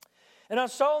And I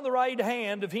saw in the right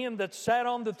hand of him that sat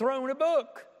on the throne a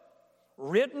book,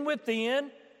 written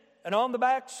within and on the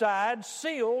backside,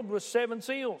 sealed with 7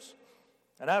 seals.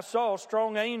 And I saw a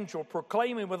strong angel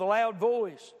proclaiming with a loud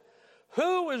voice,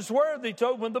 Who is worthy to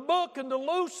open the book and to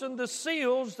loosen the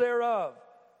seals thereof?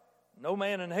 No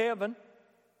man in heaven,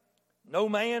 no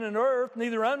man in earth,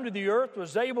 neither under the earth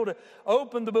was able to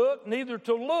open the book, neither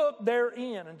to look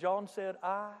therein. And John said,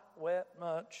 I wept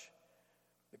much,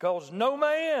 because no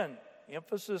man,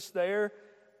 emphasis there,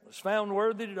 was found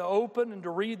worthy to open and to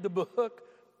read the book,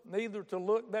 neither to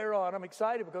look thereon. I'm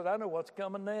excited because I know what's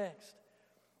coming next.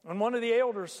 And one of the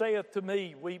elders saith to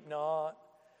me, Weep not.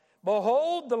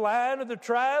 Behold, the Lion of the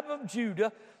tribe of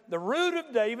Judah, the root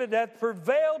of David, hath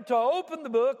prevailed to open the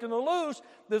book and to loose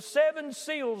the 7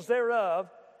 seals thereof.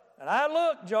 And I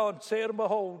looked, John said, and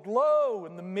behold, lo,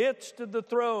 in the midst of the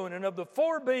throne and of the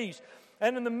 4 beasts,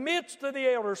 and in the midst of the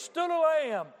elders stood a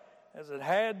lamb, as it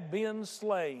had been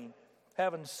slain,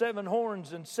 having 7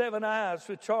 horns and 7 eyes,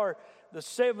 which are the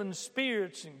 7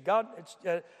 spirits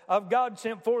of God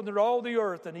sent forth into all the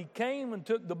earth. And he came and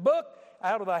took the book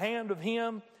out of the hand of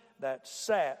him that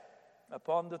sat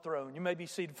upon the throne. You may be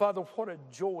seated. Father, what a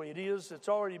joy it is. It's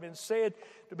already been said,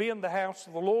 to be in the house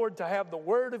of the Lord, to have the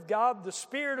Word of God, the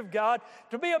Spirit of God,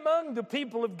 to be among the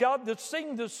people of God that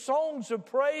sing the songs of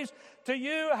praise to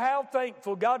you. How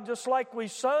thankful, God, just like we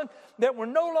sung, that we're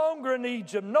no longer in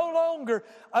Egypt, no longer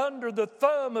under the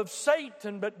thumb of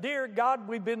Satan, but dear God,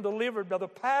 we've been delivered by the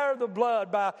power of the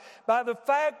blood, by the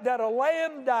fact that a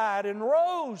lamb died and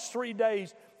rose 3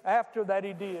 days after that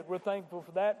he did. We're thankful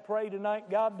for that. Pray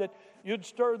tonight, God, that you'd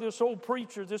stir this old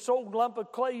preacher, this old lump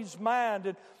of clay's mind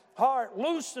and heart,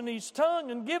 loosen his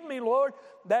tongue, and give me, Lord,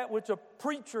 that which a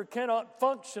preacher cannot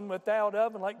function without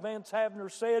of. And like Vance Havner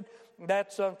said,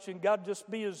 that's unction. God, just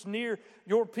be as near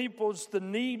your people as the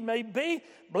need may be.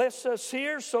 Bless us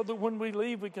here so that when we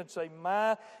leave we can say,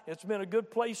 it's been a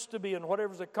good place to be, and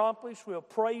whatever's accomplished, we'll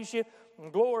praise you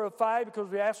and glorify you, because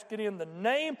we ask it in the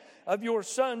name of your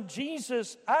Son,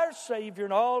 Jesus, our Savior.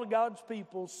 And all God's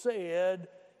people said,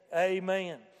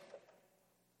 amen.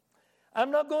 I'm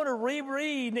not going to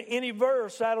reread any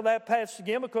verse out of that passage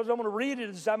again, because I'm going to read it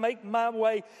as I make my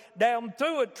way down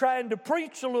through it, trying to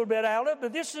preach a little bit out of it.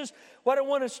 But this is what I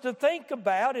want us to think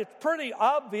about. It's pretty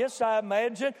obvious, I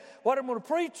imagine, what I'm going to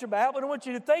preach about, but I want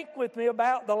you to think with me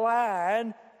about the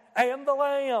lion and the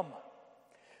lamb.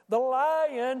 The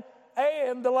lion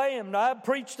and the lamb. Now, I've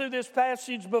preached through this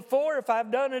passage before. If I've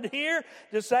done it here,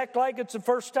 just act like it's the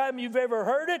first time you've ever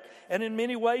heard it, and in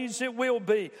many ways it will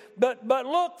be. But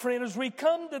look, friend, as we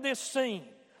come to this scene,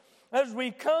 as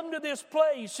we come to this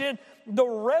place in the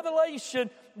revelation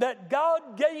that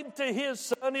God gave to his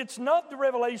Son, it's not the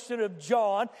revelation of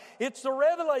John, it's the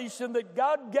revelation that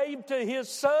God gave to his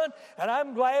Son, and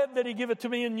I'm glad that he gave it to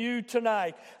me and you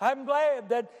tonight. I'm glad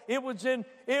that it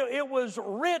was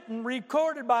written,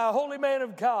 recorded by a holy man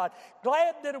of God.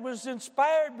 Glad that it was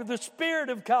inspired by the Spirit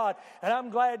of God, and I'm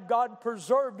glad God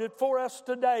preserved it for us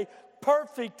today,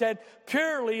 perfect and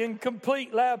purely and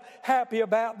completely. I'm happy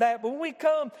about that. But when we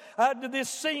come to this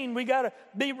scene, we got to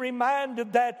be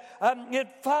reminded that it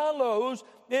follows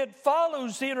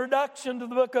the introduction to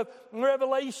the book of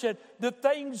Revelation. The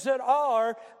things that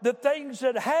are, the things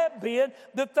that have been,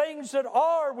 the things that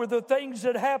are were the things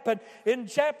that happened in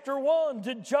chapter 1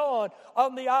 to John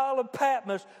on the Isle of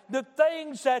Patmos. The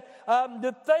things that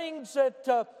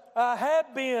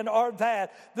have been are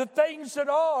that. The things that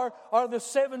are the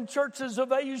 7 churches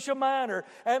of Asia Minor,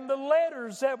 and the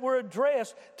letters that were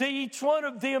addressed to each one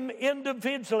of them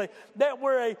individually, that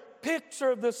were a picture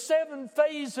of the 7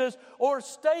 phases or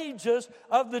stages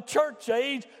of the church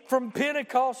age, from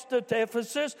Pentecost to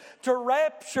Ephesus to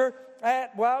rapture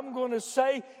at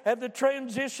the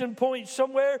transition point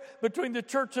somewhere between the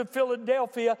church of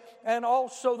Philadelphia and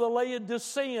also the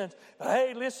Laodiceans.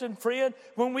 Hey, listen, friend,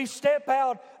 when we step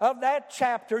out of that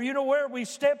chapter, you know where we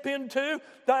step into?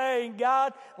 Thank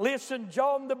God. Listen,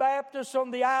 John the Baptist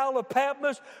on the Isle of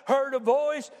Patmos heard a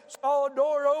voice, saw a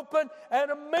door open,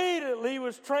 and immediately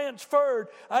was transferred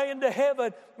into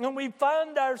heaven. And we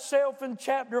find ourselves in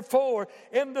chapter 4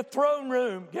 in the throne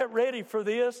room. Get ready for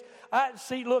this.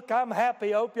 Look, I'm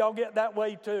happy. I hope y'all get that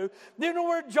way too. You know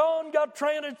where John got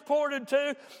transported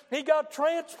to? He got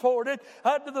transported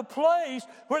to the place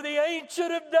where the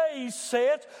Ancient of Days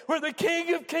sits, where the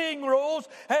King of Kings rules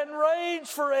and reigns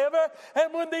forever.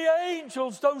 And when the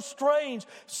angels, those strange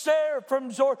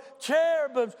seraphims or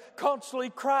cherubims, constantly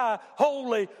cry,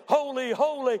 Holy, holy,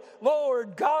 holy,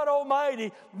 Lord God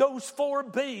Almighty, those 4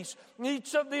 beasts,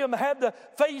 each of them had the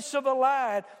face of a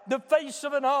lion, the face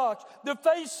of an ox, the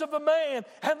face of a man,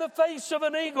 and the face of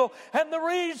an eagle. And the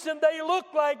reason they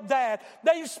look like that,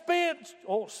 they spent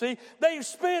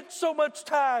so much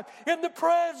time in the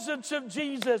presence of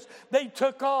Jesus, they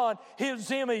took on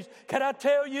His image. Can I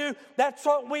tell you, that's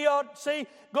what we ought to see.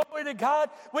 Glory to God.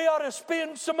 We ought to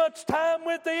spend so much time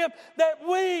with Him that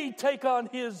we take on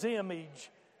His image.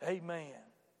 Amen.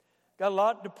 Got a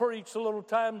lot to preach, a little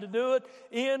time to do it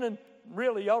in, and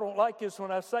really, y'all don't like this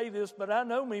when I say this, but I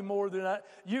know me more than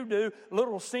you do.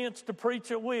 Little sense to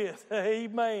preach it with.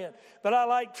 Amen. But I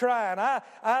like trying.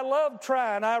 I love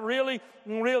trying. I really,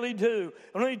 really do.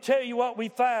 And let me tell you what we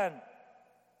find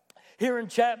here in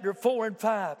chapter 4 and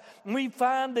 5. We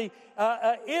find the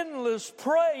endless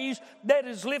praise that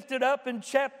is lifted up in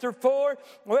chapter 4.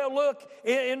 Well, look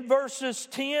in verses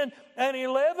 10 and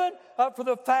 11 for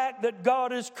the fact that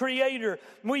God is creator.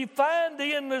 We find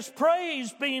the endless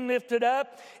praise being lifted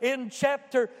up in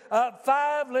chapter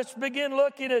 5. Let's begin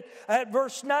looking at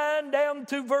verse 9 down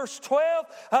to verse 12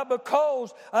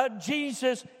 because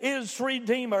Jesus is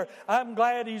Redeemer. I'm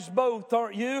glad He's both,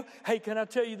 aren't you? Hey, can I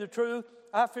tell you the truth?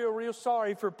 I feel real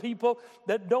sorry for people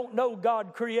that don't know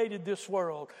God created this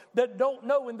world, that don't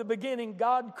know in the beginning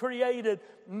God created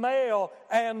male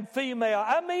and female.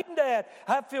 I mean that.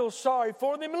 I feel sorry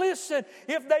for them. Listen,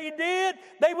 if they did,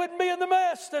 they wouldn't be in the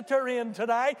mess that they're in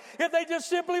tonight if they just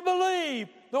simply believed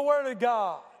the Word of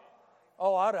God.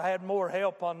 Oh, I'd have had more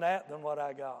help on that than what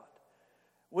I got.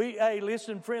 Hey,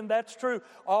 listen, friend, that's true.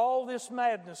 All this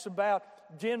madness about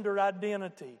gender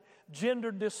identity,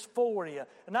 gender dysphoria.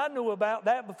 And I knew about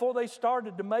that before they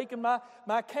started to make my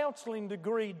counseling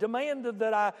degree, demanded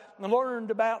that I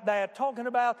learned about that, talking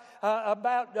about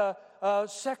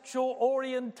sexual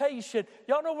orientation.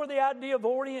 Y'all know where the idea of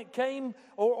orientation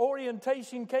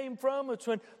came from? It's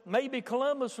when maybe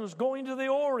Columbus was going to the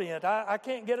Orient. I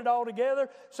can't get it all together.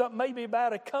 Something maybe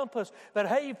about a compass. But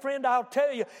hey, friend, I'll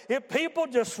tell you, if people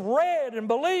just read and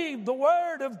believed the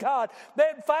Word of God,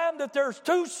 they'd find that there's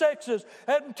two sexes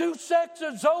and two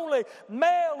sexes only,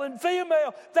 male and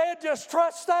female. They'd just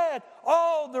trust that.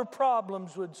 All their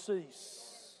problems would cease.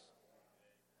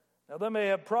 Now, they may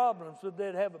have problems, but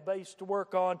they'd have a base to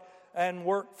work on and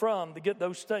work from to get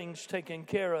those things taken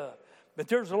care of. But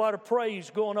there's a lot of praise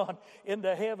going on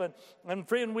into heaven. And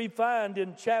friend, we find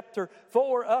in chapter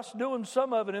 4, us doing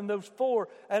some of it in those 4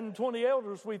 and 20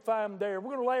 elders we find there.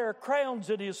 We're going to lay our crowns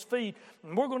at His feet.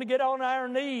 And we're going to get on our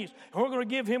knees. And we're going to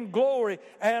give Him glory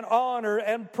and honor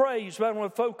and praise. But I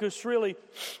want to focus really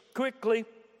quickly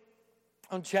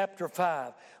on chapter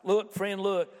 5. Look, friend,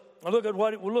 look.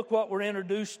 Look what we're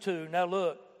introduced to. Now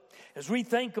look, as we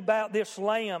think about this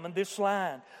lamb and this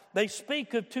lion, they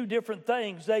speak of two different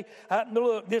things.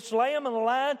 Look, this lamb and the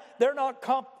lion, they're not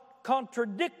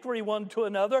contradictory one to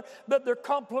another, but they're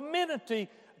complementary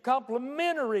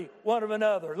one of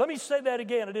another. Let me say that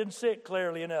again. I didn't say it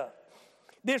clearly enough.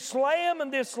 This lamb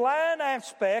and this lion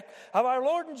aspect of our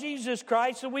Lord and Jesus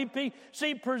Christ that we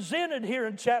see presented here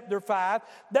in chapter 5,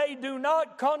 they do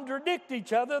not contradict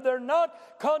each other. They're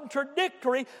not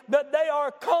contradictory, but they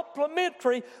are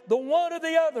complementary, the one or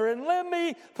the other. And let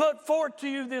me put forth to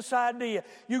you this idea.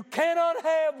 You cannot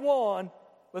have one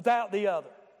without the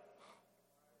other.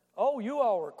 Oh, you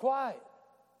all are quiet.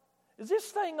 Is this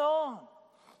thing on?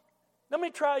 Let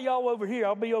me try y'all over here.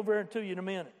 I'll be over there to you in a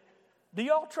minute. Do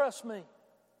y'all trust me?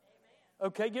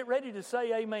 Okay, get ready to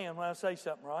say amen when I say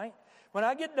something, right? When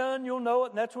I get done, you'll know it,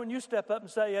 and that's when you step up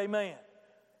and say amen.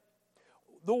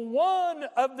 The one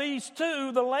of these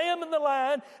two, the lamb and the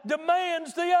lion,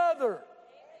 demands the other.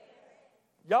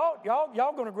 Y'all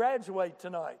going to graduate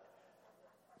tonight.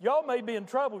 Y'all may be in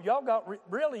trouble. Y'all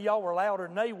were louder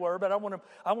than they were, but I want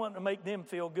to make them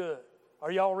feel good. Are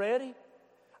y'all ready?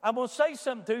 I'm going to say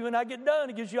something to you when I get done.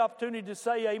 It gives you opportunity to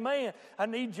say amen. I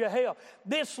need your help.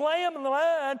 This lamb and the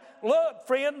lion, look,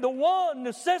 friend, the one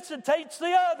necessitates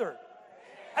the other.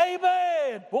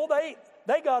 Amen. Well,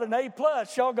 they got an A+.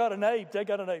 Y'all got an A. They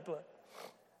got an A+.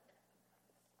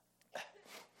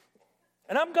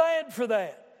 And I'm glad for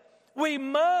that. We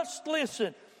must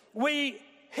listen.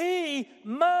 He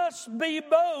must be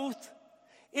both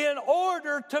in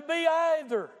order to be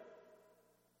either.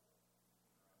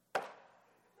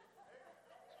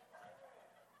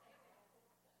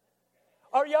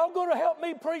 Are y'all going to help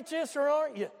me preach this or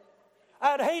aren't you?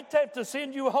 I'd hate to have to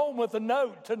send you home with a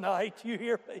note tonight. You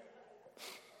hear me?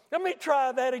 Let me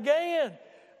try that again.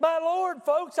 My Lord,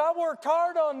 folks, I worked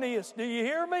hard on this. Do you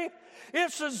hear me?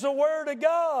 This is the Word of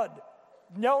God.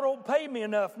 Y'all don't pay me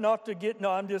enough not to get... No,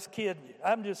 I'm just kidding you.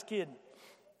 I'm just kidding.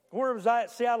 Where was I?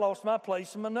 See, I lost my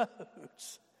place in my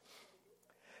notes.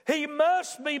 He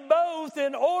must be both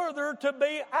in order to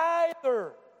be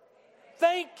either.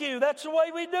 Thank you. That's the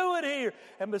way we do it here.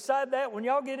 And beside that, when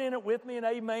y'all get in it with me and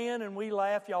amen and we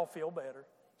laugh, y'all feel better.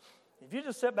 If you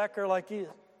just sit back there like this.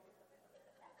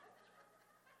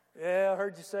 Yeah, I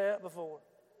heard you say that before.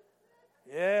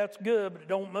 Yeah, it's good, but it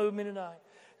don't move me tonight.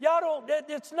 Y'all don't,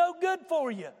 it's no good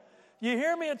for you. You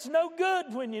hear me? It's no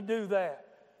good when you do that.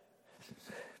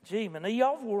 Gee, man,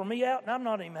 y'all wore me out and I'm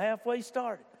not even halfway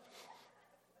started.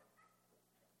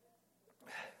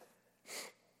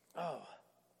 Oh.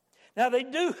 Now they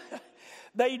do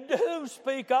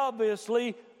speak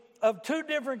obviously of two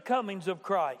different comings of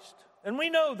Christ. And we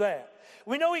know that.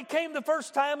 We know He came the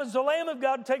first time as the Lamb of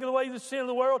God taking away the sin of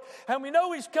the world. And we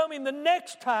know He's coming the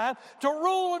next time to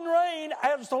rule and reign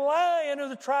as the Lion of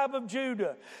the tribe of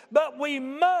Judah. But we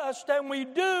must and we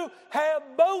do have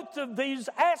both of these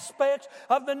aspects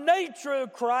of the nature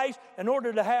of Christ in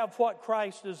order to have what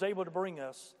Christ is able to bring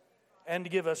us and to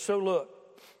give us. So look.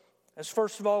 Let's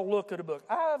first of all look at a book.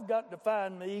 I've got to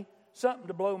find me something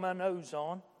to blow my nose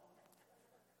on.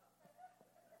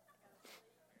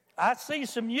 I see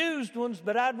some used ones,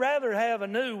 but I'd rather have a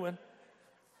new one.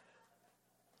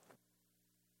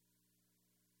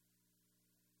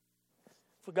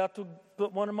 Forgot to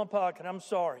put one in my pocket. I'm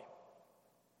sorry.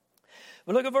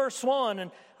 But look at verse 1.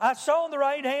 And I saw on the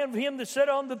right hand of Him that sat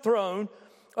on the throne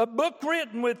a book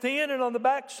written within and on the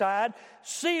backside,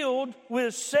 sealed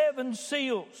with 7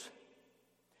 seals.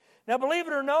 Now, believe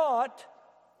it or not,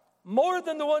 more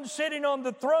than the one sitting on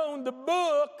the throne, the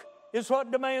book is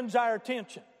what demands our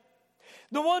attention.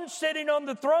 The one sitting on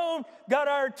the throne got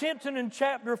our attention in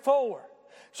chapter 4.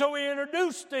 So we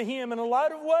introduced to Him in a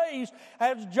lot of ways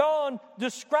as John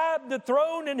described the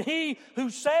throne and He who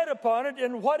sat upon it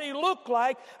and what He looked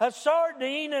like, a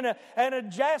sardine and a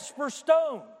jasper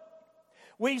stone.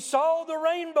 We saw the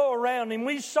rainbow around Him.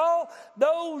 We saw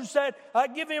those that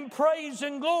give Him praise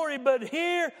and glory. But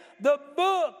here, the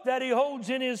book that He holds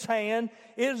in His hand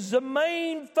is the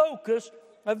main focus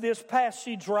of this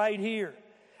passage right here.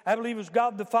 I believe it was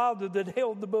God the Father that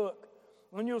held the book.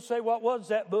 And you'll say, what was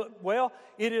that book? Well,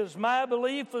 it is my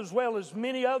belief, as well as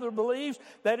many other beliefs,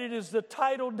 that it is the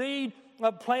title deed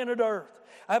of planet Earth.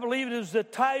 I believe it is the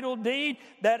title deed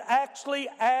that actually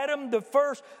Adam, the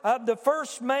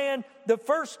first man, the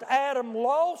first Adam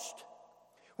lost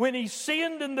when he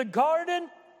sinned in the garden.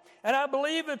 And I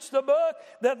believe it's the book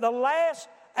that the last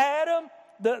Adam,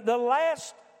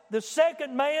 the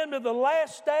second man to the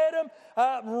last Adam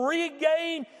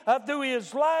regained through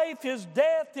his life, his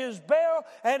death, his burial,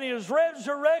 and his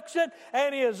resurrection,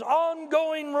 and his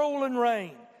ongoing rule and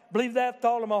reign. Believe that with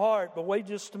all of my heart, but wait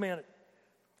just a minute.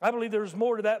 I believe there's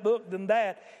more to that book than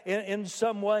that in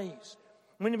some ways.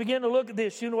 When you begin to look at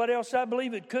this, you know what else I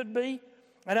believe it could be?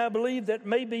 And I believe that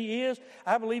maybe is.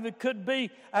 I believe it could be.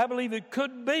 I believe it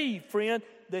could be, friend,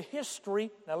 the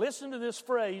history. Now listen to this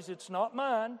phrase. It's not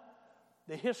mine.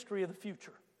 The history of the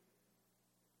future.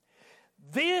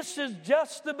 This is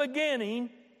just the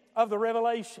beginning of the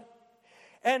revelation.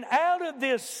 And out of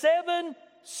this 7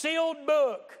 sealed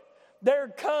book, there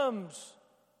comes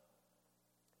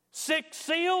 6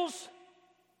 seals,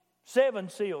 7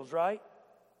 seals, right?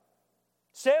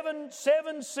 7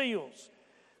 seals,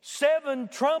 7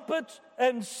 trumpets,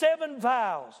 and 7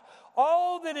 vials.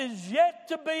 All that is yet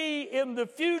to be in the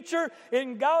future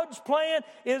in God's plan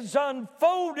is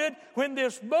unfolded when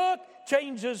this book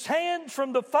changes hands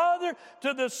from the Father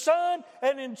to the Son.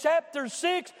 And in chapter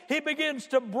 6, He begins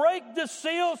to break the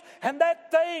seals, and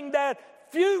that thing, that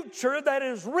future that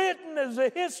is written as a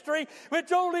history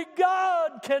which only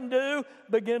God can do,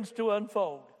 begins to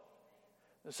unfold.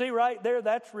 You see right there,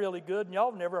 that's really good, and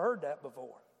y'all have never heard that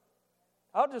before.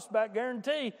 I'll just about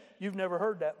guarantee you've never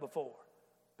heard that before.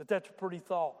 But that's a pretty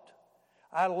thought.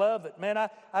 I love it. Man,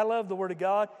 I love the Word of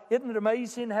God. Isn't it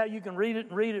amazing how you can read it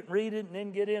and read it and read it and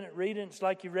then get in it, read it, and it's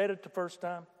like you read it the first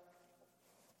time?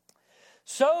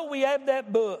 So we have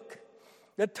that book,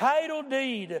 the title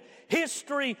deed,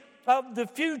 history of the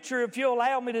future, if you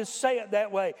allow me to say it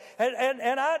that way.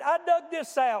 And I dug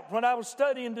this out when I was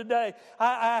studying today.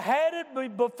 I had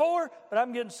it before, but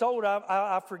I'm getting so old,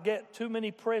 I forget too many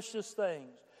precious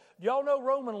things. Do y'all know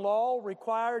Roman law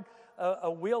required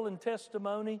a will and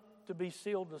testimony to be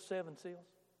sealed with 7 seals?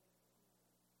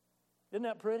 Isn't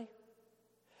that pretty?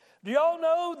 Do y'all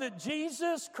know that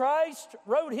Jesus Christ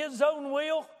wrote His own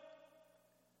will?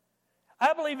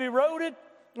 I believe He wrote it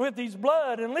with His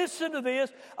blood. And listen to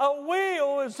this, a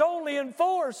will is only in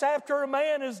force after a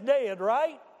man is dead,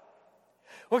 right?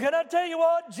 Well, can I tell you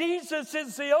what? Jesus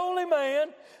is the only man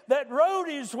that wrote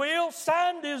His will,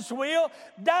 signed His will,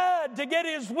 died to get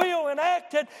His will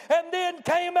enacted, and then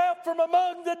came out from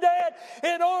among the dead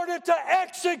in order to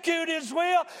execute His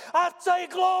will. I say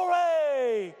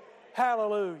glory.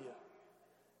 hallelujah.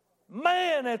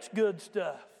 Man, that's good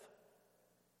stuff.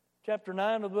 Chapter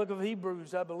 9 of the book of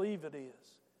Hebrews, I believe it is.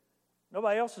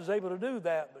 Nobody else is able to do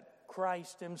that but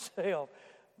Christ himself.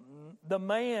 The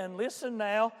man, listen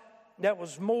now, that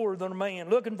was more than a man.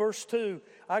 Look in verse 2.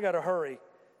 I got to hurry.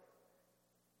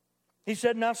 He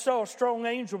said, and I saw a strong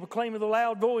angel proclaim with a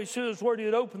loud voice, who is worthy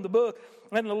to open the book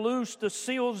and to loose the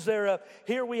seals thereof.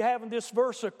 Here we have in this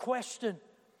verse a question.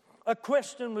 A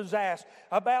question was asked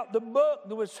about the book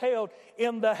that was held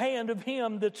in the hand of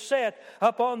him that sat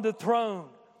upon the throne.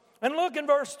 And look in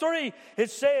verse 3,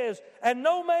 it says, and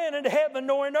no man in heaven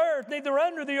nor in earth, neither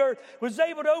under the earth, was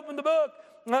able to open the book,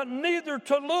 neither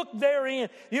to look therein.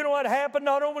 You know what happened?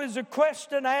 Not only is a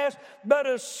question asked, but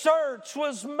a search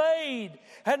was made.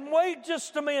 And wait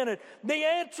just a minute. The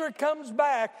answer comes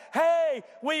back. Hey,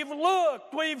 we've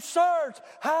looked, we've searched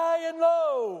high and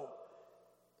low.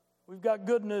 We've got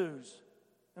good news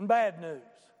and bad news.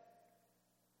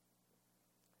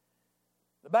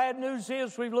 The bad news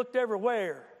is we've looked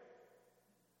everywhere.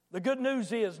 The good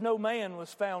news is no man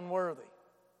was found worthy.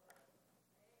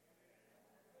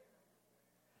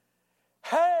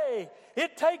 Hey,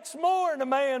 it takes more than a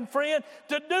man, friend,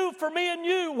 to do for me and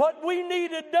you what we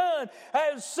needed done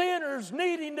as sinners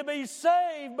needing to be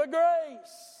saved by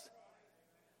grace.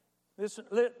 Listen,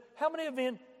 how many of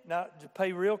you, now to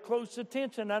pay real close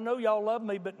attention, I know y'all love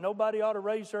me, but nobody ought to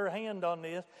raise their hand on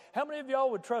this. How many of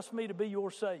y'all would trust me to be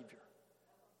your Savior?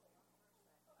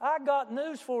 I got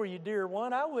news for you, dear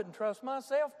one. I wouldn't trust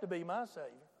myself to be my Savior.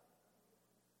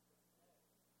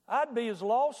 I'd be as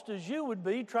lost as you would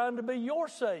be trying to be your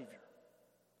Savior.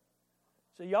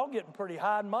 So y'all getting pretty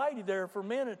high and mighty there for a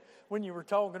minute when you were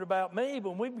talking about me,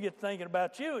 but when we get thinking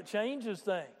about you, it changes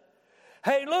things.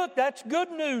 Hey, look, that's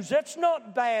good news. That's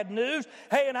not bad news.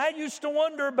 Hey, and I used to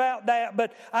wonder about that,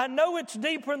 but I know it's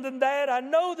deeper than that. I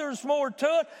know there's more to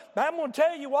it. But I'm going to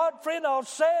tell you what, friend, I'll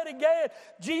say it again.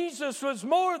 Jesus was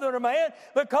more than a man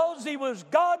because he was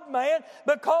God-man,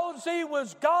 because he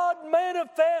was God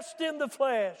manifest in the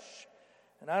flesh.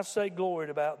 And I say glory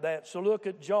about that. So look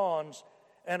at John's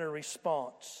and a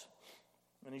response.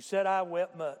 And he said, I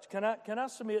wept much. Can I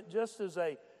submit just as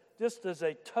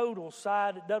a total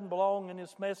side, it doesn't belong in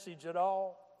this message at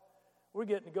all. We're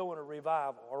getting to go in a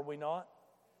revival, are we not?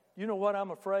 You know what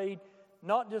I'm afraid?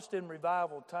 Not just in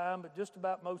revival time, but just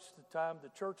about most of the time, the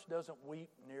church doesn't weep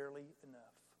nearly enough.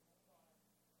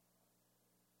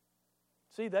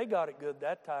 See, they got it good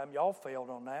that time. Y'all failed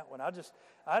on that one. I just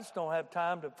don't have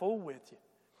time to fool with you.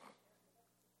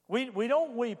 We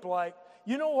don't weep like,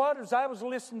 you know what, as I was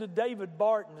listening to David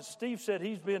Barton, as Steve said,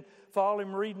 he's been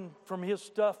following, reading from his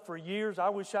stuff for years. I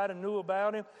wish I'd have knew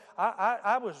about him.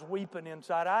 I was weeping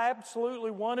inside. I absolutely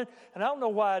wanted, and I don't know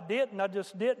why I didn't. I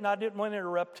just didn't. I didn't want to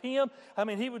interrupt him. I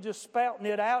mean, he was just spouting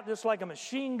it out just like a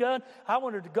machine gun. I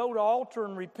wanted to go to the altar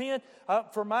and repent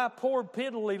for my poor,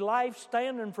 piddly life,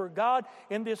 standing for God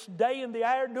in this day in the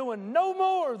hour, doing no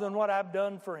more than what I've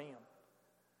done for him.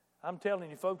 I'm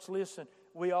telling you, folks, listen,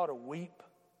 we ought to weep.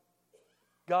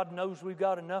 God knows we've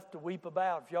got enough to weep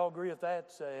about. If y'all agree with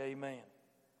that, say amen.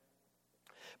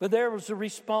 But there was a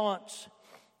response.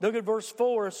 Look at verse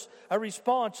 4, a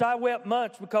response. I wept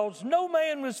much because no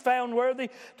man was found worthy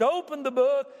to open the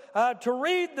book, to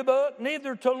read the book,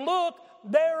 neither to look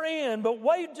therein. But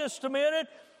wait just a minute.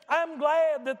 I'm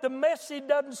glad that the message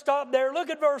doesn't stop there. Look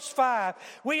at verse 5.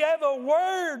 We have a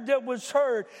word that was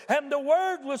heard, and the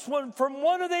word was from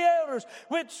one of the elders,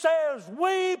 which says,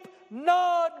 weep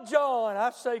not, John.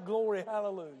 I say glory,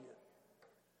 hallelujah.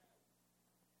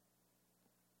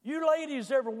 You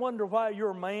ladies ever wonder why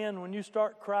your man, when you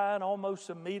start crying, almost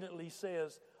immediately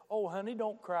says, oh, honey,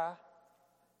 don't cry?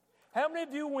 How many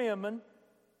of you women,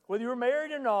 whether you're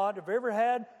married or not, have ever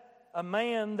had a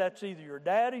man that's either your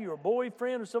daddy, your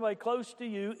boyfriend, or somebody close to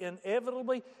you,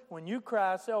 inevitably, when you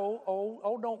cry, say,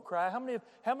 oh, don't cry? How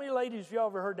many ladies have y'all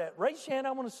ever heard that? Raise your hand,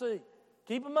 I want to see.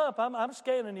 Keep them up. I'm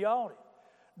scanning the audience.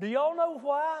 Do y'all know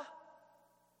why?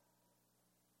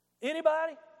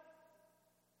 Anybody?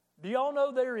 Do y'all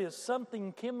know there is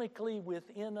something chemically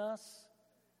within us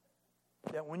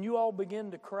that when you all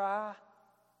begin to cry,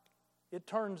 it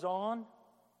turns on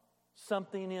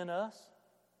something in us?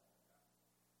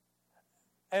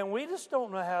 And we just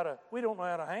don't know how to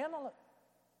handle it.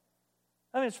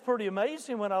 I mean, it's pretty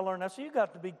amazing when I learned. I said, you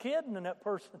got to be kidding. And that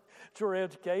person that's very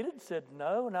educated said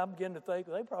no. And I began to think,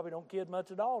 they probably don't kid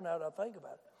much at all now that I think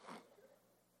about it.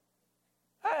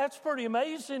 That's pretty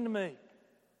amazing to me.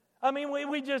 I mean,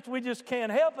 we just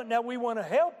can't help it. Now, we want to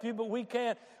help you, but we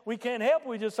can't help it.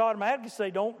 We just automatically say,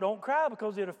 don't cry,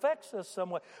 because it affects us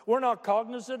somewhat. We're not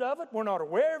cognizant of it. We're not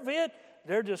aware of it.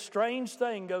 There's just strange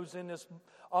thing goes in this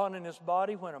on in his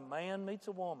body when a man meets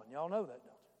a woman. Y'all know that, don't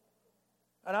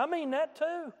you? And I mean that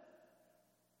too.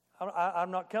 I'm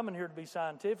not coming here to be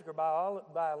scientific or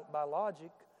by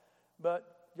logic, but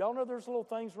y'all know there's little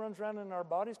things runs around in our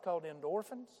bodies called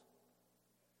endorphins.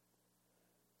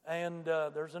 And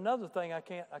there's another thing, I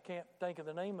can't think of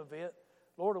the name of it.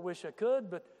 Lord, I wish I could,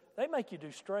 but they make you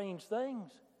do strange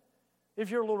things.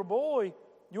 If you're a little boy,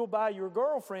 you'll buy your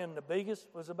girlfriend the biggest.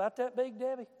 Was it about that big,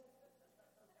 Debbie?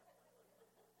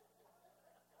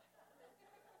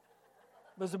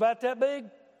 Was it about that big?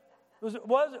 Was it?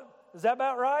 Is that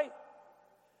about right?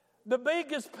 The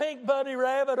biggest pink bunny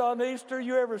rabbit on Easter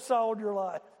you ever saw in your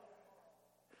life.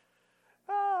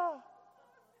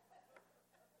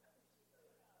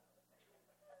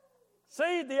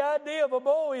 See, the idea of a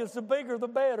boy is the bigger the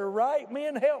better, right?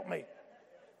 Men, help me.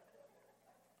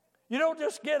 You don't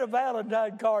just get a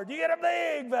Valentine card. You get a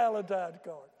big Valentine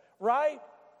card, right?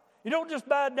 You don't just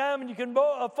buy a diamond you can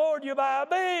afford. You buy a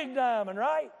big diamond,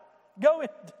 right? Go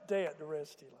into debt the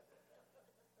rest of your life.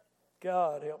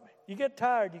 God help me. You get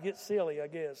tired, you get silly, I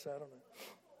guess. I don't know.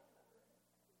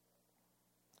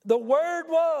 The word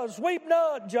was, weep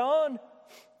not, John.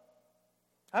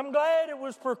 I'm glad it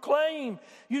was proclaimed.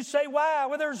 You say, why?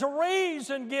 Well, there's a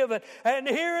reason given, and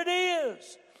here it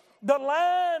is. The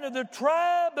line of the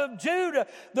tribe of Judah,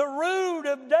 the root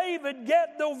of David,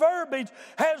 get the verbiage,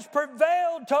 has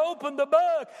prevailed to open the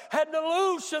book and to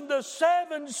loosen the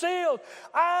 7 seals.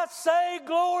 I say,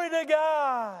 glory to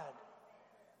God.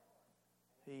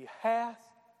 He hath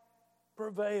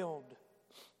prevailed.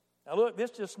 Now look,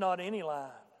 this is just not any lion.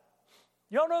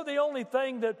 Y'all know the only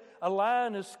thing that a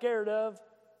lion is scared of?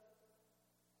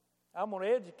 I'm going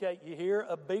to educate you here,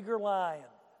 a bigger lion.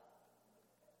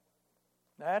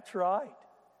 That's right.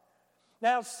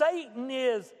 Now Satan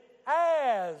is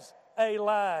as a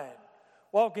lion,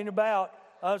 walking about,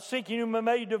 seeking whom he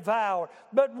may devour.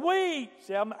 But we,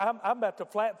 see, I'm about to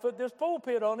flat-foot this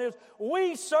pulpit on this.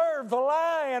 We serve the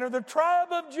Lion of the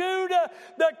tribe of Judah,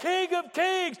 the King of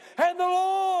kings, and the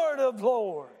Lord of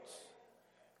lords.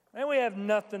 And we have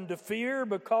nothing to fear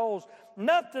because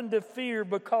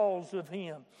of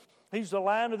him. He's the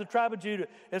Lion of the tribe of Judah.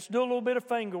 Let's do a little bit of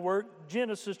finger work.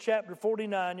 Genesis chapter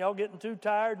 49. Y'all getting too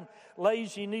tired and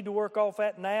lazy? You need to work off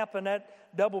that nap and that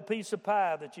double piece of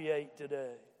pie that you ate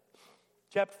today.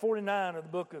 Chapter 49 of the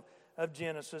book of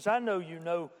Genesis. I know you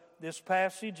know this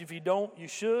passage. If you don't, you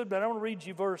should. But I want to read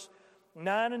you verse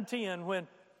 9 and 10. When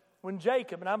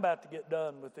Jacob, and I'm about to get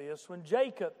done with this. When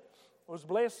Jacob was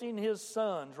blessing his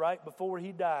sons right before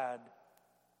he died,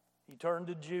 he turned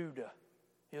to Judah,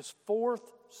 his 4th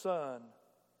son.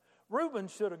 Reuben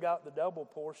should have got the double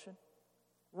portion.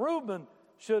 Reuben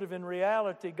should have in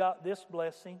reality got this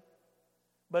blessing.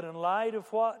 But in light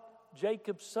of what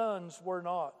Jacob's sons were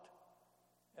not,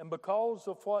 and because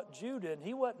of what Judah, and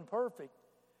he wasn't perfect,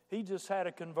 he just had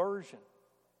a conversion.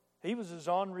 He was as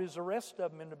ornery as the rest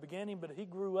of them in the beginning, but he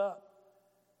grew up.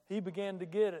 He began to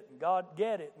get it,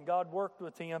 and God worked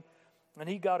with him, and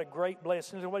he got a great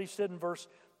blessing. This is what he said in verse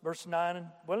 9.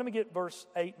 Well, let me get verse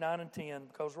 8, 9, and 10,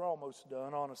 because we're almost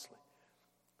done, honestly.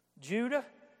 Judah,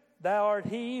 thou art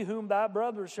he whom thy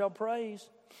brothers shall praise.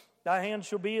 Thy hand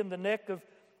shall be in the neck of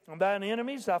thine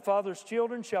enemies. Thy father's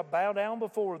children shall bow down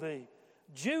before thee.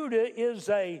 Judah is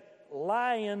a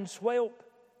lion's whelp,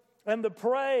 and the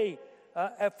prey,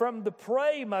 from the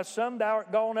prey, my son, thou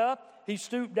art gone up. He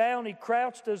stooped down, he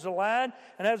crouched as a lion,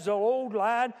 and as an old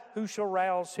lion, who shall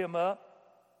rouse him up?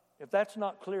 If that's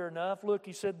not clear enough, look,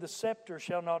 he said, the scepter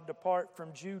shall not depart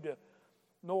from Judah,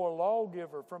 nor a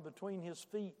lawgiver from between his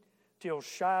feet, till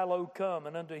Shiloh come,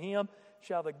 and unto him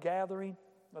shall the gathering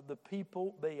of the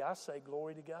people be. I say,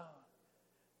 glory to God.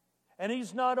 And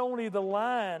he's not only the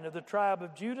Lion of the tribe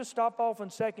of Judah. Stop off in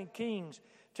 2 Kings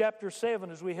chapter 7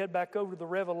 as we head back over to the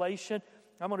Revelation.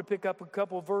 I'm going to pick up a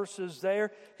couple of verses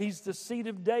there. He's the seed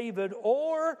of David,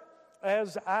 or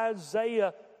as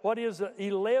Isaiah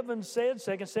 11 said,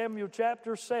 2 Samuel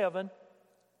chapter 7,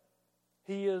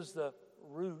 he is the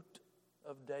root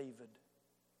of David.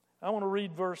 I want to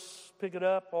read pick it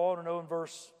up, I ought to know in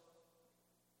verse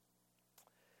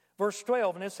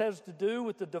 12, and this has to do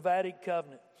with the Davidic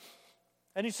covenant.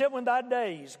 And he said, when thy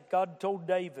days, God told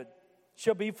David,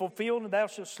 shall be fulfilled, and thou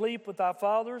shalt sleep with thy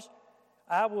fathers,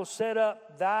 I will set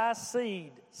up thy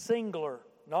seed, singular,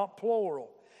 not plural,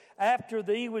 after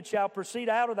thee, which shall proceed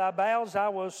out of thy bowels. I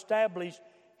will establish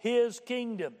his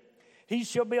kingdom. He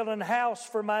shall build an house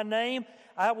for my name.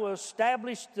 I will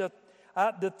establish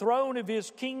the throne of his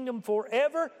kingdom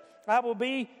forever. I will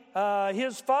be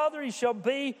his father. He shall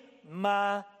be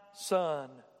my son.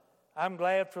 I'm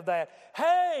glad for that.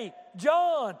 Hey,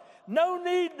 John, no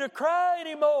need to cry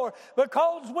anymore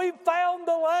because we found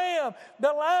the Lamb,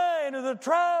 the Lion of the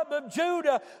tribe of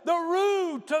Judah, the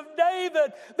Root of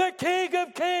David, the King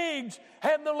of Kings,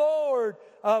 and the Lord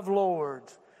of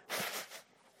Lords.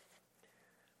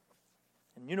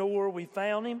 And you know where we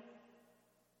found him?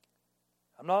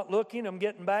 I'm not looking, I'm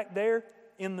getting back there.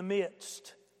 In the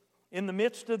midst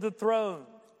of the throne,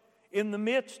 in the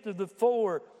midst of the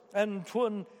 24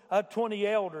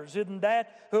 elders. Isn't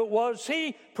that who it was?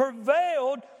 He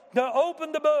prevailed to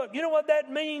open the book. You know what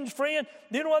that means, friend?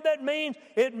 You know what that means?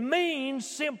 It means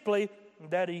simply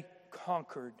that he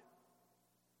conquered.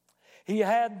 He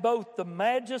had both the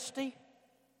majesty,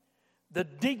 the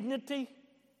dignity,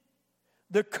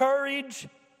 the courage,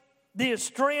 the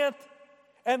strength,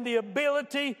 and the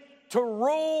ability to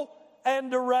rule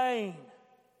and to reign.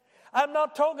 I'm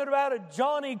not talking about a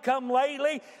Johnny come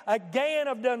lately. Again,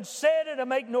 I've done said it. I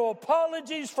make no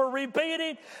apologies for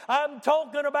repeating. I'm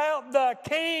talking about the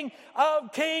King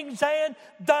of Kings and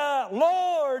the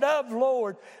Lord of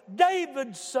Lords.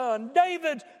 David's son,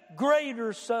 David's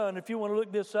greater son. If you want to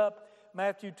look this up,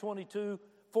 Matthew 22,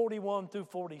 41 through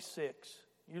 46.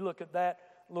 You look at that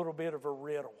little bit of a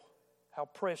riddle. How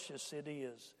precious it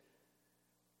is.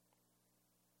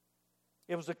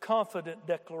 It was a confident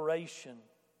declaration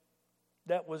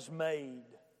that was made.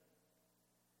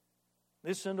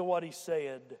 Listen to what he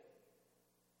said.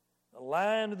 The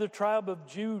Lion of the tribe of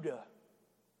Judah,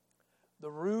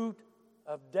 the Root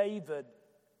of David,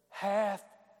 hath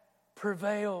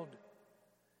prevailed.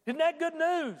 Isn't that good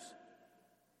news?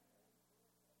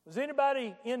 Was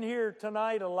anybody in here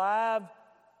tonight alive?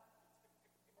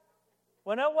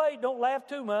 Well, no, wait, don't laugh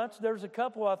too much. There's a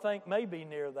couple I think may be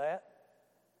near that.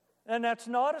 And that's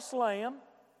not a slam.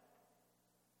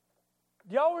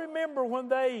 Do y'all remember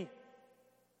when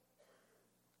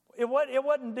it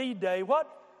wasn't D-Day, what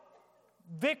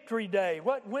Victory Day?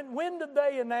 When did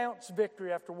they announce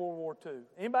victory after World War II?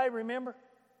 Anybody remember?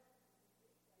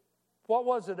 What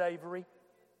was it, Avery?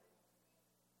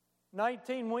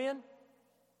 19 when?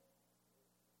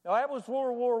 No, that was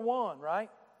World War I, right?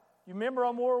 You remember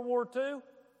on World War II?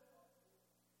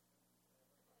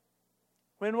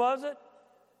 When was it?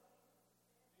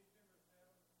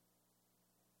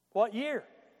 What year?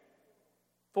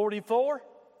 44?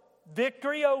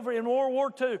 Victory over in World War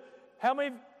II. How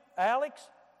many, Alex?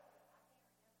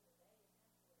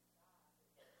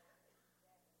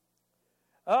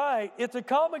 All right, it's a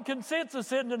common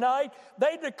consensus in tonight.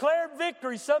 They declared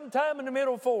victory sometime in the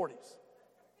middle 40s.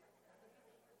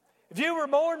 If you were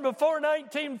born before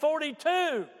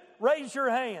 1942, raise your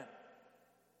hand.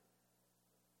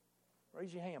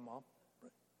 Raise your hand, Mom.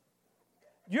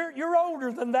 You're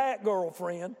older than that,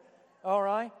 girlfriend. All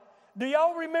right? Do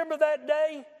y'all remember that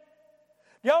day?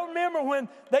 Do y'all remember when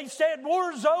they said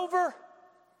war's over?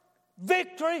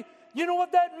 Victory. You know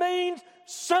what that means?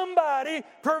 Somebody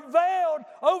prevailed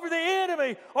over the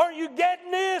enemy. Are you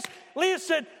getting this?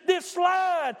 Listen, this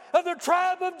Lion of the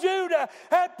tribe of Judah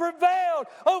had prevailed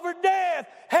over death,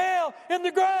 hell, and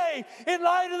the grave in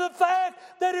light of the fact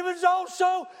that it was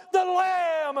also the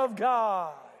Lamb of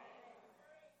God.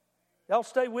 Y'all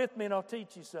stay with me and I'll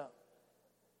teach you something.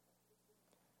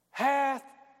 Hath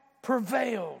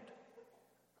prevailed.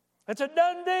 It's a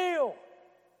done deal.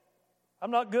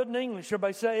 I'm not good in English.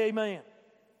 Everybody say amen.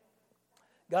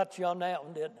 Got you on that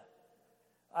one, didn't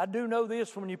I? I do know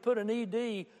this. When you put an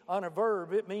ED on a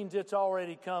verb, it means it's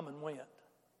already come and went.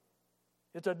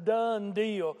 It's a done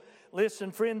deal.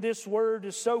 Listen, friend, this word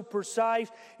is so precise.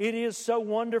 It is so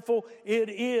wonderful. It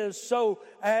is so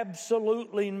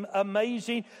absolutely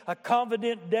amazing. A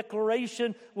confident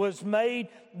declaration was made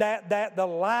that the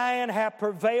Lion hath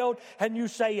prevailed. And you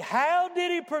say, how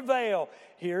did he prevail?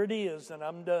 Here it is, and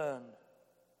I'm done.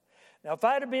 Now, if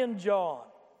I'd have been John,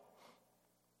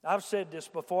 I've said this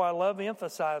before, I love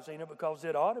emphasizing it because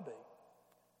it ought to be.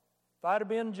 If I'd have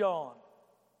been John,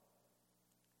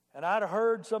 and I'd have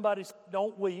heard somebody say,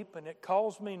 don't weep, and it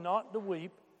caused me not to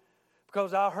weep,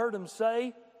 because I heard him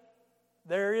say,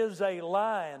 there is a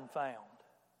Lion found.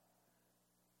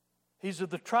 He's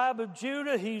of the tribe of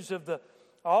Judah, he's of the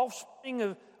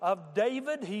offspring of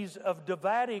David, he's of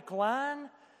Davidic line,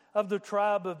 of the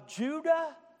tribe of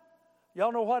Judah.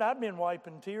 Y'all know what? I'd been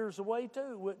wiping tears away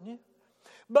too, wouldn't you?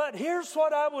 But here's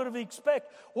what I would have expected.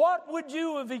 What would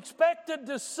you have expected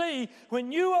to see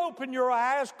when you opened your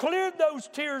eyes, cleared those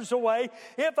tears away,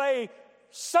 if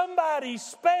somebody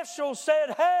special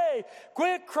said, hey,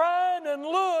 quit crying and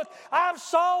look, I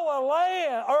saw a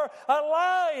lamb or a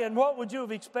lion? What would you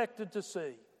have expected to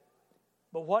see?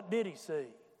 But what did he see?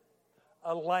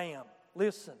 A lamb.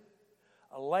 Listen,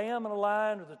 A lamb and a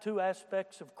lion are the two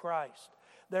aspects of Christ.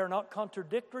 They are not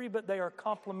contradictory, but they are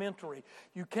complementary.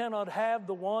 You cannot have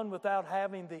the one without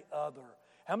having the other.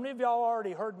 How many of y'all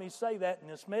already heard me say that in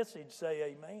this message? Say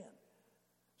amen.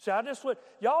 See, I just went,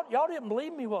 y'all didn't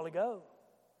believe me a while ago.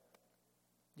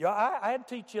 I had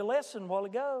to teach you a lesson a while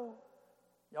ago.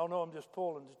 Y'all know I'm just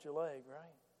pulling at your leg,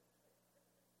 right?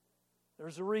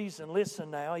 There's a reason.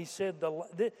 Listen now. He said,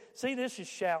 see, this is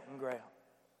shouting ground.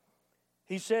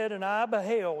 He said, and I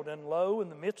beheld, and lo, in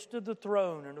the midst of the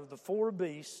throne and of the four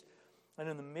beasts, and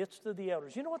in the midst of the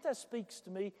elders. You know what that speaks to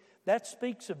me? That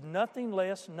speaks of nothing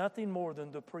less, nothing more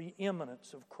than the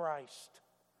preeminence of Christ.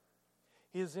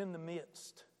 He is in the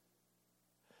midst.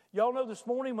 Y'all know this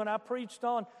morning when I preached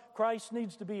on Christ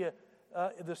needs to be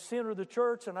the center of the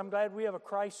church, and I'm glad we have a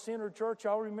Christ-centered church.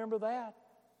 Y'all remember that?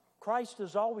 Christ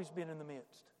has always been in the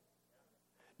midst.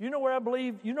 You know where I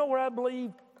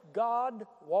believe God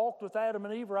walked with Adam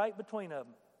and Eve? Right between them.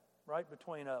 Right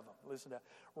between them. Listen to that.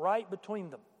 Right between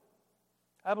them.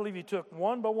 I believe He took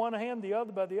one by one hand, the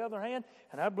other by the other hand,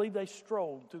 and I believe they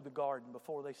strolled through the garden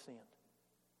before they sinned.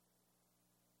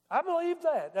 I believe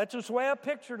that. That's just the way I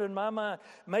pictured it in my mind.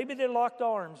 Maybe they locked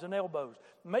arms and elbows.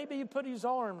 Maybe He put His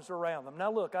arms around them. Now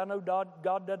look, I know God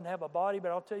doesn't have a body,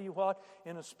 but I'll tell you what,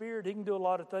 in the Spirit, He can do a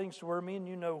lot of things to where me and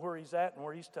you know where He's at and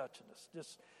where He's touching us.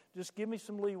 Just give me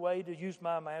some leeway to use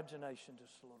my imagination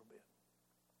just a little bit.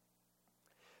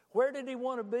 Where did He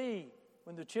want to be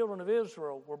when the children of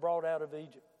Israel were brought out of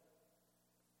Egypt?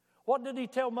 What did He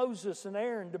tell Moses and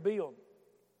Aaron to build?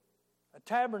 A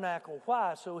tabernacle.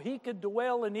 Why? So He could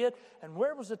dwell in it. And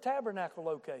where was the tabernacle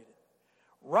located?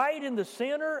 Right in the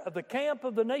center of the camp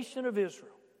of the nation of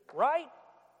Israel. Right?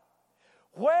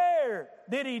 Where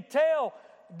did He tell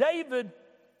David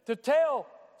to tell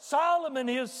Solomon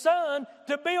his son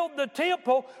to build the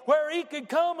temple where he could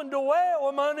come and dwell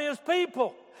among His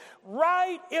people?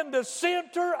 Right in the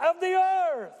center of the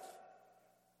earth.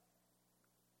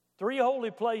 3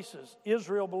 holy places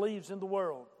Israel believes in the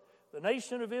world. The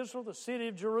nation of Israel, the city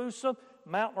of Jerusalem,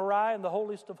 Mount Moriah, and the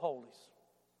holiest of holies.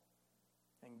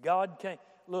 And God came.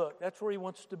 Look, that's where He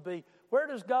wants to be. Where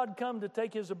does God come to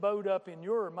take His abode up in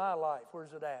your or my life?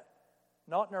 Where's it at?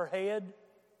 Not in our head,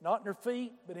 not in our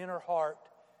feet, but in our heart,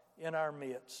 in our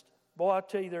midst. Boy, I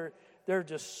tell you, there are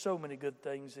just so many good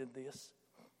things in this.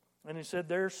 And He said,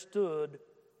 there stood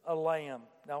a lamb.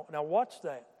 Now watch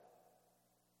that.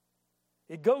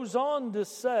 It goes on to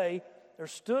say, there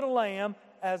stood a lamb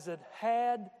as it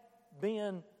had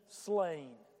been slain.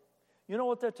 You know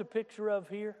what that's a picture of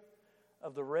here?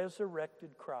 Of the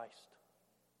resurrected Christ.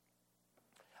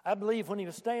 I believe when He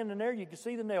was standing there, you could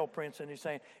see the nail prints in His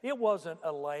hand. It wasn't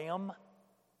a lamb.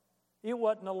 It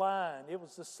wasn't a lion. It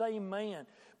was the same man.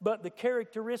 But the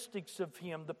characteristics of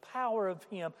Him, the power of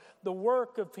Him, the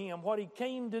work of Him, what He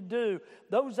came to do,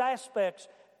 those aspects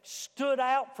stood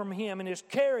out from Him in His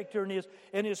character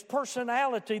and his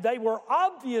personality. They were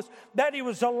obvious that He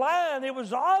was a lion. It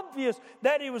was obvious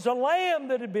that He was a lamb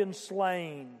that had been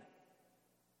slain.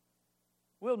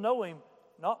 We'll know Him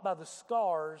not by the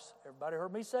scars. Everybody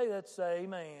heard me say that, say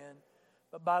amen.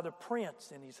 But by the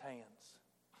prints in His hands.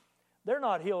 They're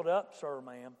not healed up, sir,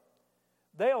 ma'am.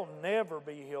 They'll never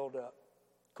be healed up.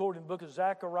 According to the book of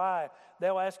Zechariah,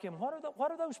 they'll ask Him, what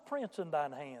are those prints in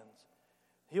thine hands?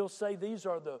 He'll say, these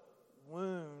are the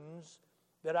wounds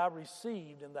that I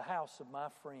received in the house of my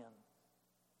friend.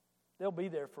 They'll be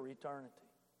there for eternity.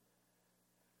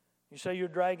 You say you're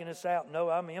dragging us out. No,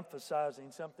 I'm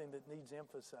emphasizing something that needs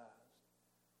emphasized.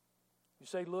 You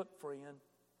say, look, friend,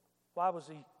 why was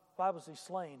he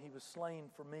slain? He was slain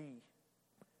for me.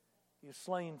 He was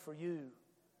slain for you,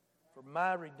 for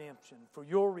my redemption, for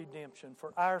your redemption,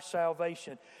 for our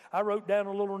salvation. I wrote down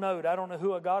a little note. I don't know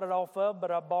who I got it off of,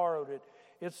 but I borrowed it.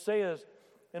 It says,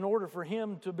 in order for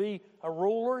Him to be a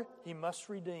ruler, He must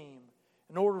redeem.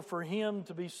 In order for Him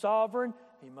to be sovereign,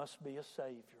 He must be a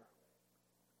Savior.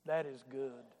 That is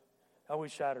good. I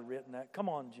wish I'd have written that. Come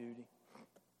on, Judy.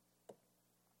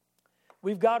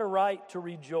 We've got a right to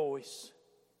rejoice.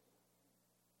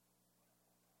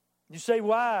 You say,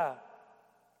 why?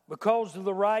 Because of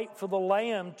the right for the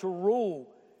Lamb to rule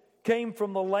came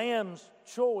from the Lamb's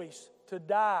choice to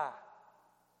die.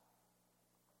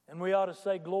 And we ought to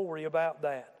say glory about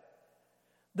that.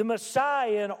 The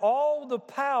Messiah in all the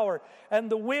power and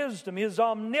the wisdom, His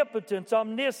omnipotence,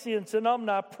 omniscience, and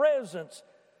omnipresence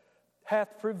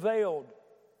hath prevailed,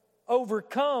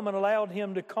 overcome, and allowed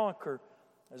Him to conquer.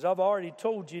 As I've already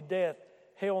told you, death,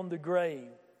 hell, and the grave.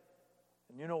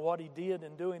 And you know what He did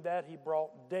in doing that? He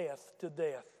brought death to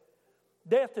death.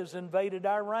 Death has invaded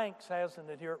our ranks, hasn't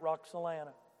it, here at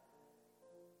Roxalana?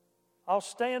 I'll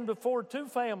stand before two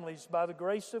families by the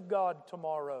grace of God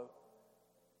tomorrow.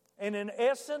 And in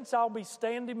essence, I'll be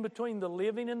standing between the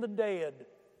living and the dead,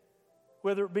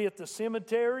 whether it be at the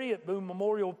cemetery at Boone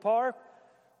Memorial Park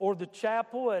or the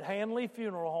chapel at Hanley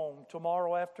Funeral Home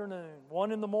tomorrow afternoon.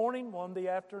 One in the morning, one in the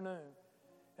afternoon.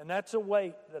 And that's a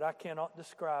weight that I cannot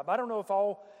describe. I don't know if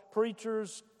all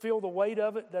preachers feel the weight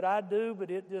of it that I do, but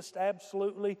it just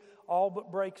absolutely all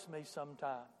but breaks me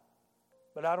sometimes.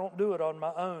 But I don't do it on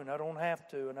my own. I don't have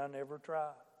to, and I never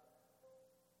try.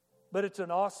 But it's an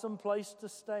awesome place to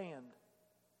stand.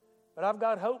 But I've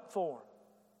got hope for them.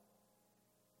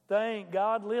 Thank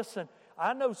God. Listen,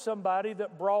 I know somebody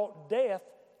that brought death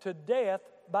to death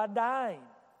by dying.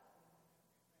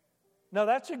 Now,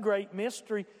 that's a great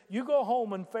mystery. You go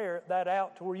home and ferret that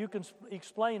out to where you can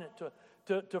explain it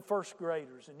to first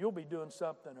graders, and you'll be doing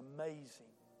something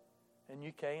amazing. And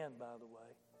you can, by the way.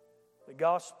 The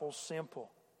gospel's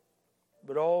simple.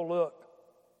 But oh, look.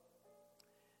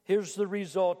 Here's the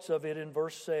results of it in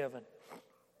verse 7.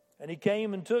 And he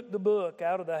came and took the book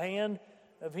out of the hand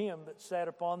of him that sat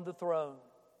upon the throne.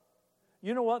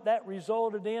 You know what that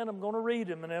resulted in? I'm going to read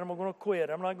them and then I'm going to quit.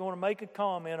 I'm not going to make a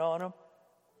comment on them.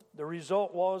 The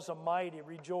result was a mighty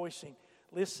rejoicing.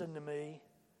 Listen to me.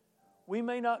 We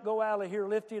may not go out of here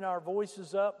lifting our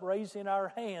voices up, raising our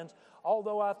hands,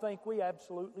 although I think we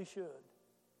absolutely should.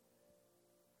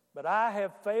 But I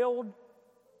have failed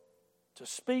to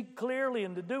speak clearly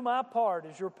and to do my part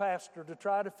as your pastor to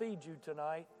try to feed you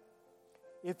tonight.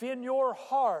 If in your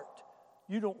heart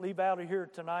you don't leave out of here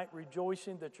tonight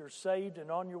rejoicing that you're saved and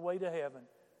on your way to heaven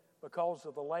because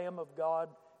of the Lamb of God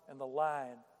and the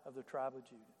Lion of the tribe of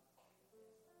Judah.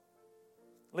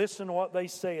 Listen to what they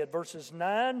said, verses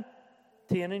 9,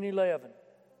 10, and 11,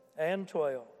 and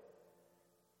 12.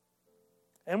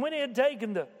 And when he had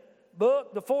taken the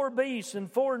book, the 4 beasts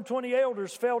and 24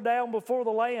 elders fell down before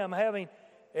the Lamb, having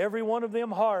every one of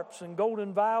them harps and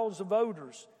golden vials of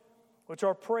odors, which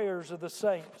are prayers of the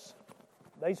saints.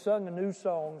 They sung a new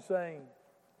song, saying,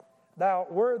 Thou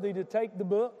art worthy to take the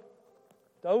book,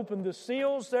 to open the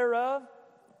seals thereof,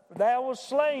 for thou wast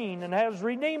slain and hast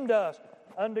redeemed us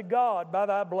unto God by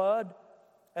thy blood,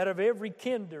 out of every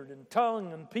kindred and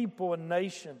tongue and people and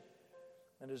nation,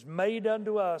 and has made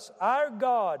unto us our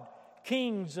God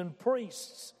kings and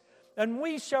priests, and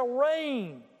we shall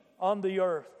reign on the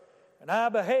earth. And I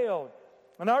beheld,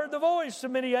 and I heard the voice of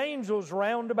many angels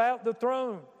round about the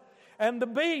throne, and the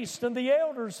beast and the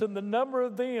elders, and the number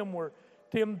of them were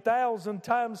 10,000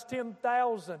 times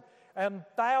 10,000, and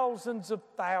thousands of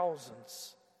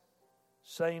thousands,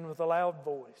 saying with a loud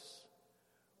voice,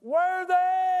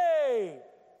 Worthy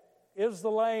is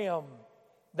the Lamb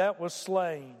that was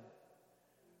slain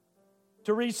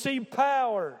to receive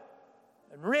power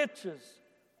and riches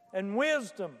and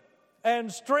wisdom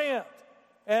and strength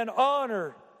and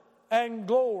honor and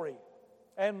glory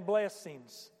and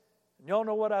blessings. And y'all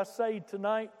know what I say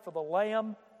tonight? For the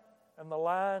Lamb and the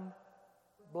Lion,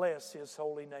 bless His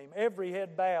holy name. Every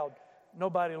head bowed,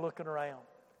 nobody looking around.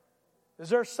 Is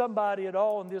there somebody at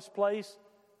all in this place?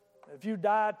 If you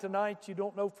died tonight, you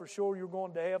don't know for sure you're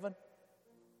going to heaven.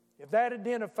 If that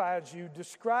identifies you,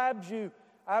 describes you,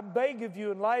 I beg of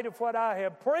you, in light of what I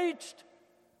have preached,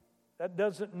 that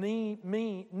doesn't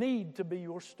need to be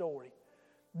your story.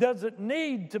 Doesn't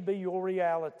need to be your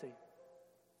reality.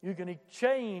 You can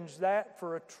exchange that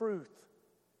for a truth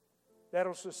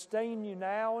that'll sustain you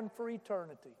now and for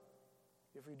eternity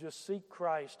if you just seek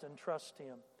Christ and trust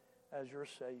Him as your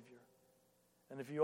Savior. And if you